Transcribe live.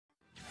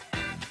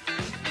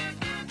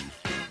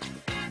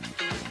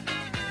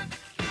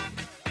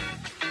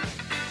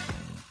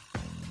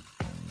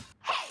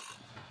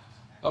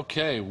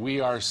Okay,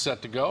 we are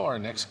set to go. Our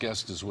next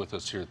guest is with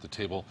us here at the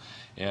table,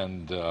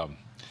 and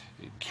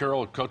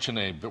Carol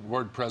Kochene,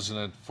 board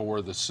president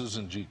for the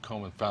Susan G.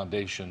 Komen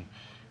Foundation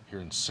here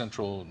in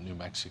central New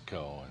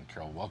Mexico. And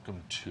Carol,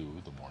 welcome to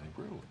the Morning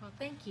Brew. Well,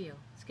 thank you.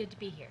 It's good to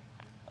be here.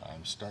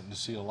 I'm starting to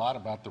see a lot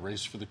about the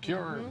race for the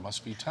cure. It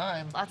must be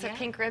time. Lots of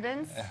pink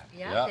ribbons.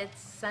 Yeah,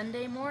 it's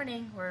Sunday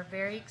morning. We're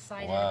very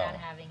excited about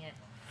having it.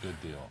 Good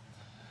deal.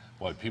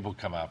 Boy, people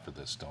come out for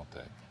this, don't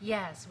they?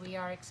 Yes, we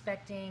are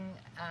expecting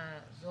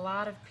a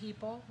lot of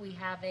people. We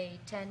have a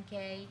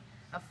 10K,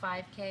 a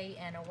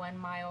 5K, and a 1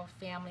 mile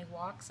family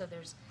walk, so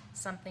there's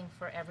something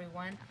for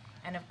everyone.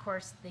 And of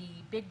course, the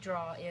big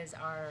draw is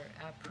our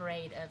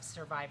parade of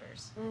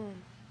survivors.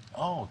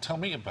 Oh, tell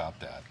me about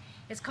that.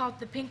 It's called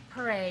the Pink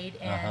Parade,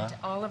 and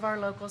all of our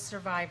local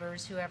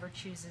survivors, whoever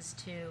chooses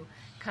to,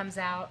 comes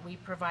out. We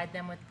provide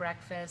them with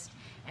breakfast,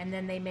 and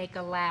then they make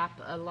a lap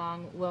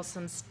along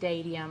Wilson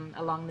Stadium,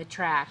 along the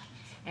track,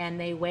 and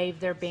they wave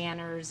their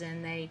banners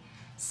and they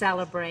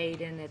celebrate,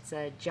 and it's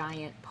a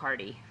giant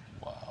party.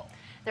 Wow.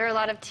 There are a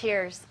lot of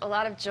tears, a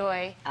lot of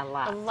joy, a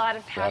lot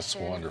of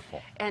passion. That's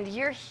wonderful. And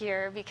you're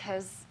here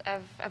because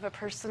of a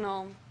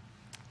personal,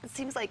 it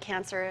seems like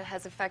cancer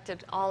has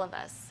affected all of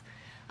us.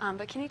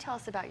 But can you tell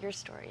us about your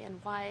story and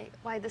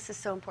why this is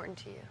so important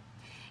to you?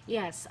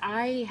 Yes,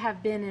 I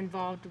have been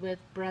involved with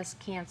breast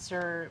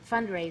cancer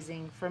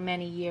fundraising for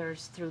many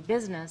years through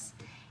business,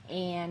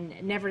 and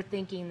never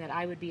thinking that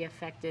I would be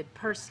affected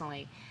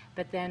personally.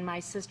 But then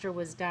my sister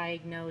was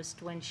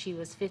diagnosed when she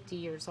was 50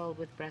 years old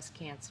with breast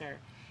cancer,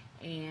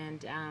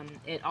 and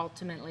it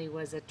ultimately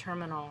was a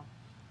terminal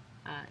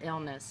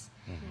illness.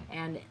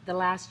 And the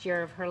last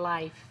year of her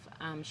life,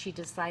 she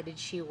decided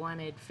she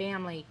wanted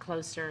family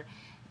closer.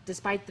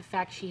 Despite the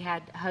fact she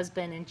had a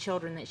husband and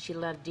children that she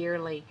loved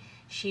dearly,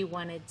 she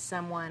wanted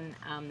someone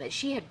that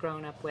she had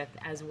grown up with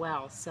as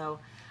well. So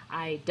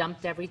I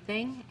dumped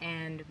everything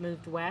and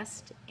moved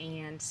west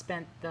and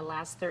spent the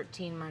last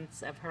 13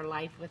 months of her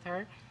life with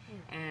her.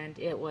 And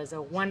it was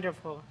a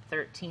wonderful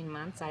 13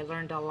 months. I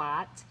learned a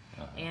lot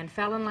and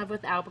fell in love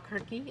with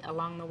Albuquerque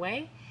along the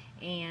way,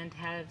 and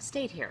have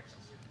stayed here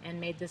and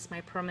made this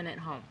my permanent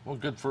home. Well,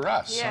 good for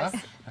us, yes,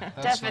 huh?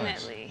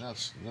 definitely.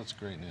 Nice. That's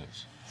great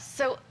news.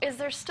 So, is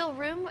there still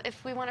room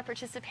if we want to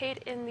participate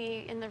in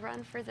the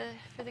run for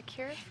the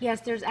cure?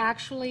 Yes, there's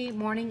actually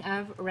morning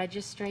of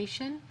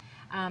registration,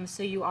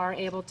 so you are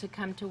able to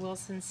come to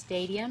Wilson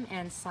Stadium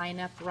and sign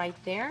up right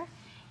there,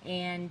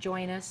 and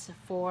join us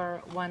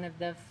for one of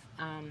the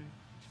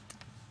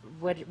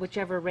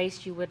whichever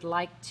race you would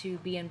like to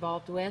be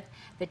involved with.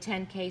 The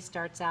 10K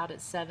starts out at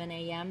 7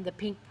 a.m. The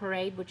Pink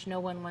Parade, which no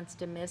one wants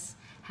to miss,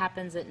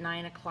 happens at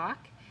 9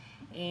 o'clock,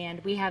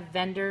 and we have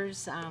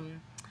vendors.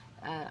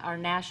 Our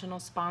national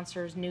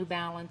sponsors, New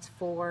Balance,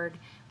 Ford.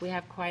 We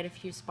have quite a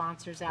few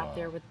sponsors out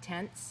there with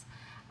tents.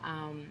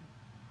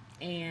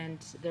 And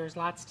there's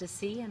lots to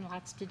see and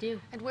lots to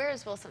do. And where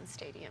is Wilson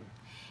Stadium?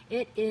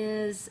 It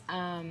is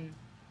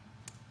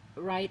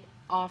right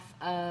off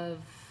of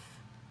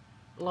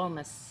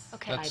Lomas.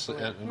 Okay. That's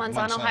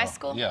Manzano High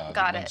School? Yeah,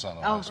 got it. Manzano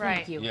Oh, High School.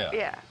 thank you. Yeah.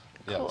 Yeah,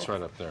 Cool. it's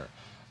right up there.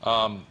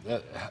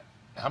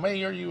 How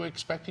many are you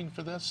expecting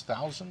for this?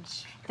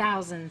 Thousands?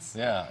 Thousands.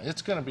 Yeah,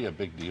 it's going to be a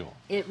big deal.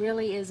 It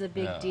really is a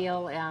big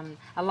deal.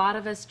 A lot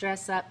of us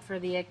dress up for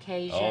the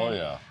occasion. Oh,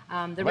 yeah.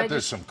 But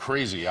there's some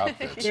crazy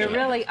outfits. There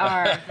really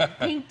are.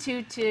 Pink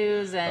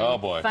tutus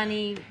and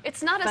funny.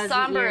 It's not a fuzzy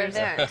somber ears.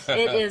 event.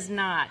 It is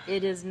not.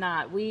 It is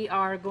not. We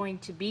are going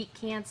to beat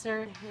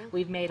cancer.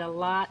 We've made a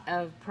lot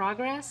of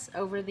progress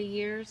over the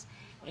years,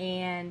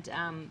 and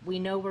we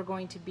know we're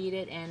going to beat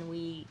it, and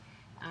we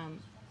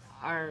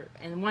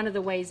and one of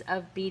the ways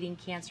of beating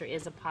cancer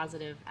is a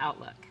positive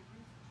outlook.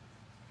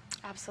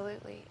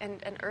 Absolutely,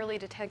 and early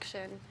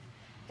detection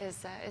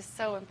is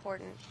so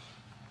important.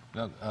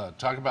 Now,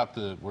 talk about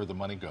where the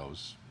money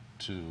goes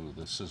to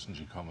the Susan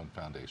G. Komen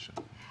Foundation.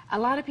 A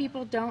lot of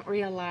people don't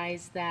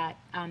realize that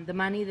the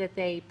money that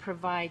they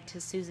provide to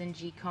Susan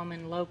G.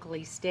 Komen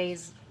locally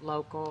stays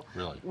local.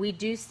 Really? We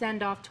do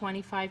send off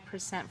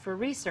 25% for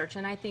research,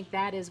 and I think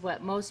that is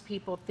what most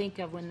people think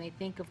of when they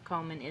think of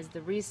Komen, is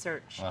the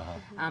research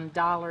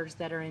dollars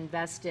that are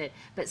invested.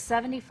 But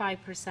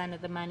 75%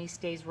 of the money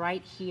stays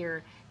right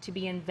here to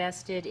be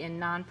invested in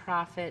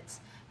nonprofits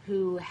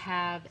who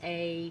have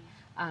a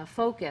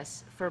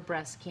focus for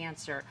breast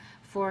cancer.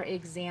 For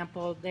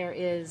example, there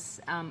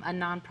is a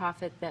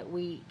nonprofit that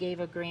we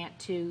gave a grant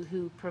to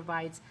who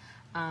provides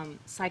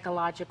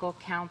psychological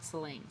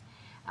counseling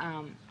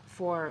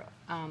for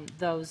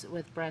those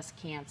with breast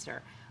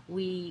cancer.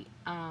 We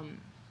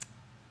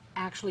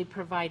actually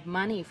provide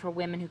money for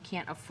women who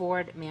can't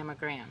afford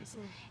mammograms,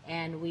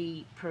 and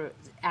we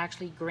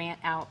actually grant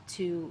out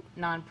to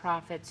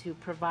nonprofits who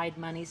provide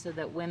money so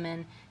that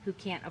women who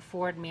can't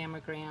afford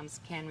mammograms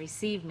can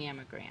receive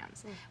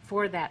mammograms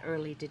for that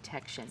early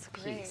detection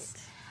piece.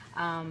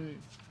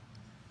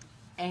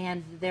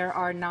 And there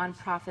are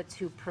nonprofits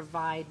who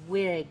provide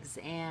wigs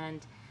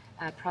and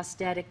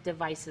prosthetic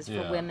devices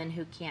for women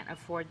who can't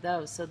afford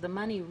those. So the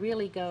money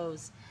really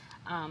goes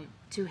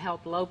to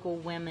help local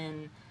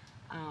women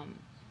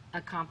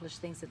accomplish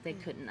things that they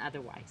couldn't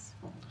otherwise.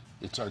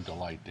 It's our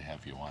delight to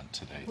have you on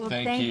today. Well,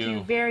 thank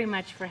you very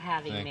much for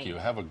having me. Thank you.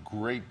 Have a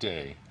great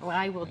day. Well,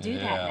 I will do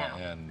that now.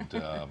 And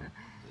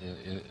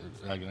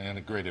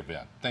a great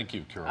event. Thank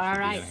you, Carol, All for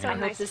right, being so here. I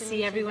hope Nice to to see meet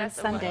you. everyone Yes,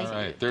 it was. Sunday. All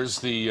right, there's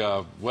the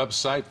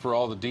website for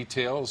all the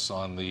details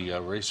on the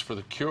Race for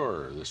the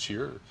Cure this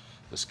year,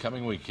 this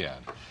coming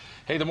weekend.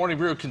 Hey, the Morning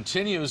Brew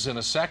continues in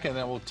a second,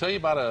 and we'll tell you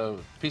about a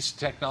piece of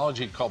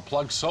technology called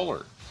Plug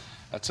Solar.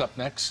 That's up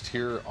next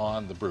here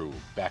on The Brew.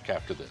 Back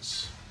after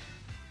this.